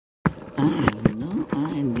I have no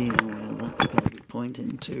idea where that's going to be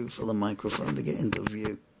pointing to for the microphone to get into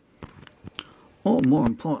view. Or more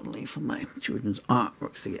importantly, for my children's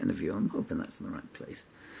artworks to get into view. I'm hoping that's in the right place.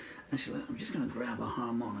 Actually, I'm just going to grab a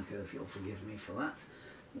harmonica, if you'll forgive me for that.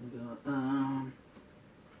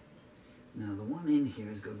 Now, the one in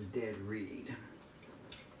here is going to Dead Reed.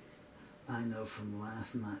 I know from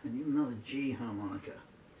last night. I need another G harmonica.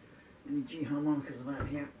 Any G harmonicas about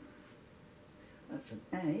here? That's an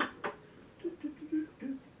A.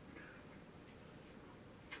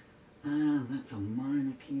 And that's a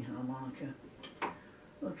minor key harmonica.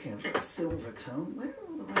 Okay, I've got a silver tone. Where are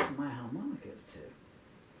all the rest of my harmonicas to?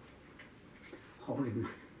 Holding my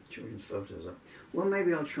children's photos up. Well,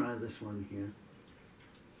 maybe I'll try this one here.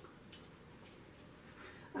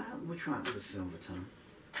 We'll try it with a silver tone.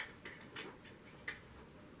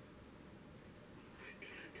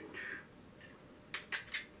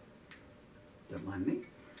 Don't mind me.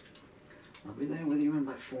 I'll be there with you in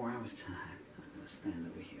about 4 hours' time. I'm going to stand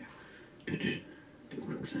over here. Do a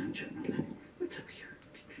quick sound check on that. What's up here?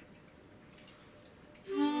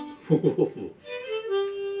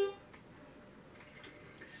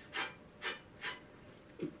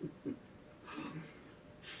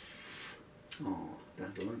 Oh,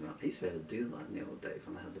 that's the one. I used to be able to do that in the old days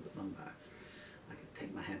when I had the lumbar. I could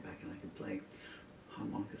take my head back and I could play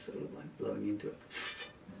harmonica sort of like blowing into it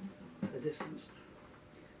at a distance.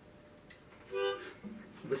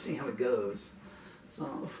 We'll see how it goes.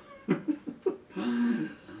 So, will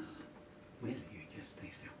you just stay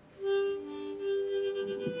still?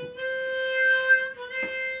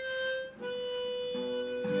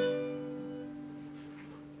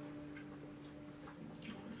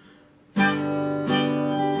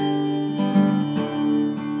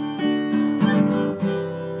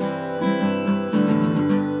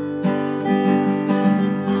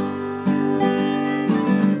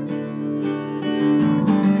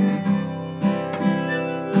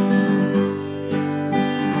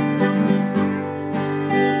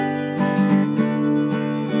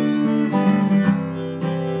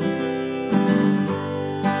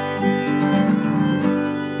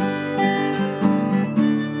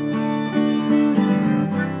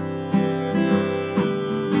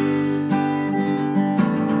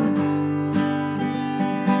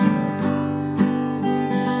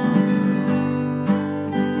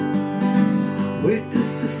 Where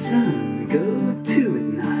does the sun go to at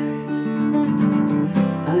night?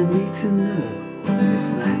 I need to know if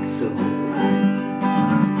that's alright.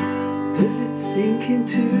 Does it sink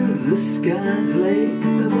into the sky's lake?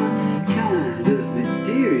 Or what kind of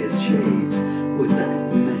mysterious shades would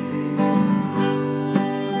that make?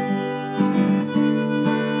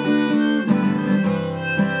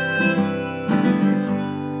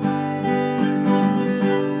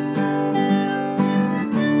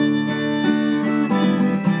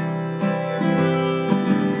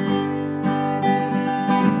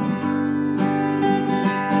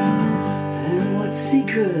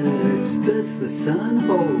 Secrets does the sun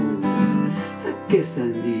hold? I guess I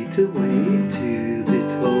need to wait to be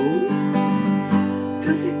told.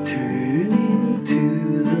 Does it turn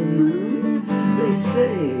into the moon? They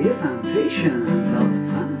say if I'm patient I'll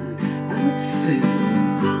find out soon.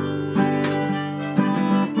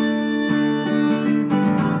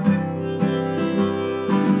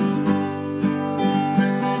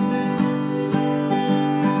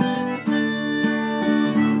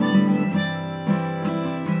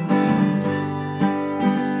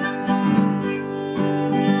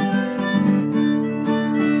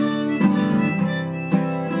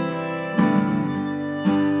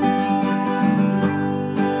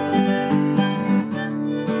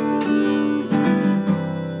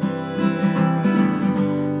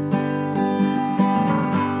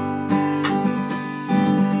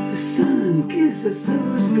 Gives us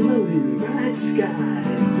those glowing bright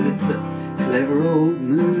skies, but it's a clever old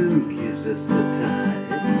moon gives us the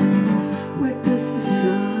tides. Where does the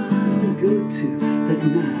sun go to at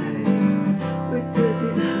night? Where does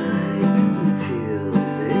it hide until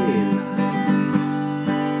daylight?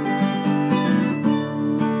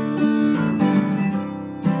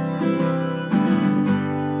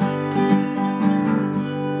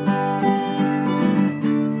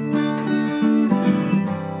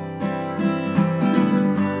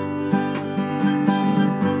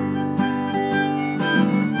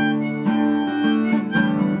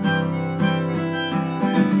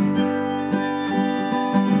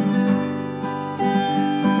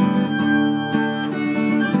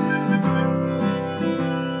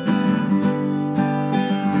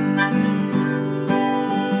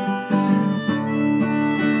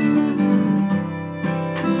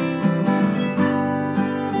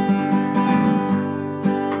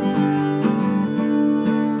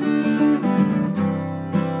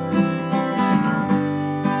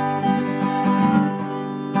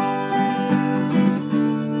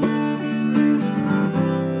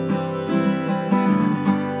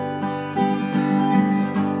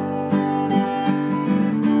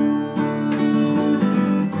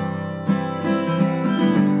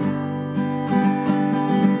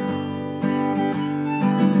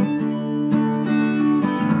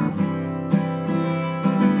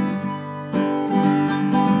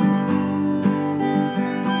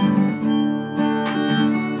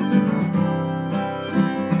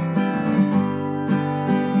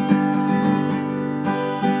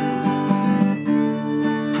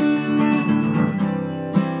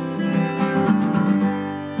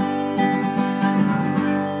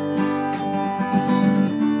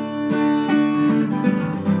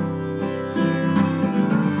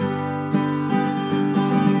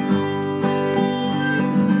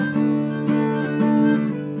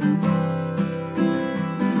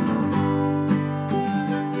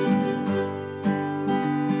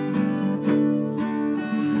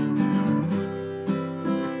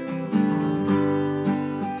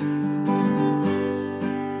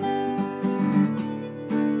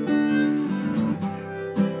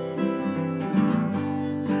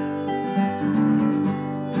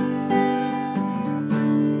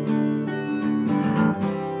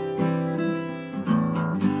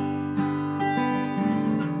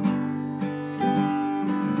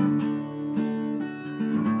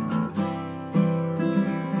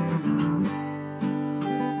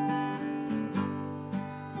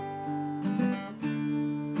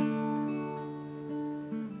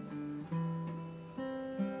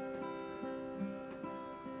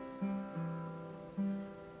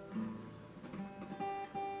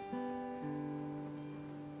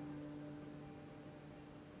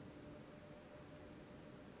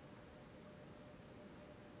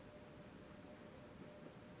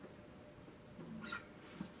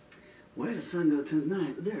 Where Does the Sun Go To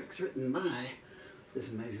Tonight? Lyrics written by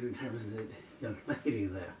this amazingly talented young lady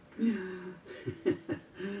there.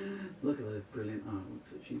 Look at the brilliant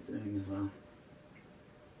artworks that she's doing as well.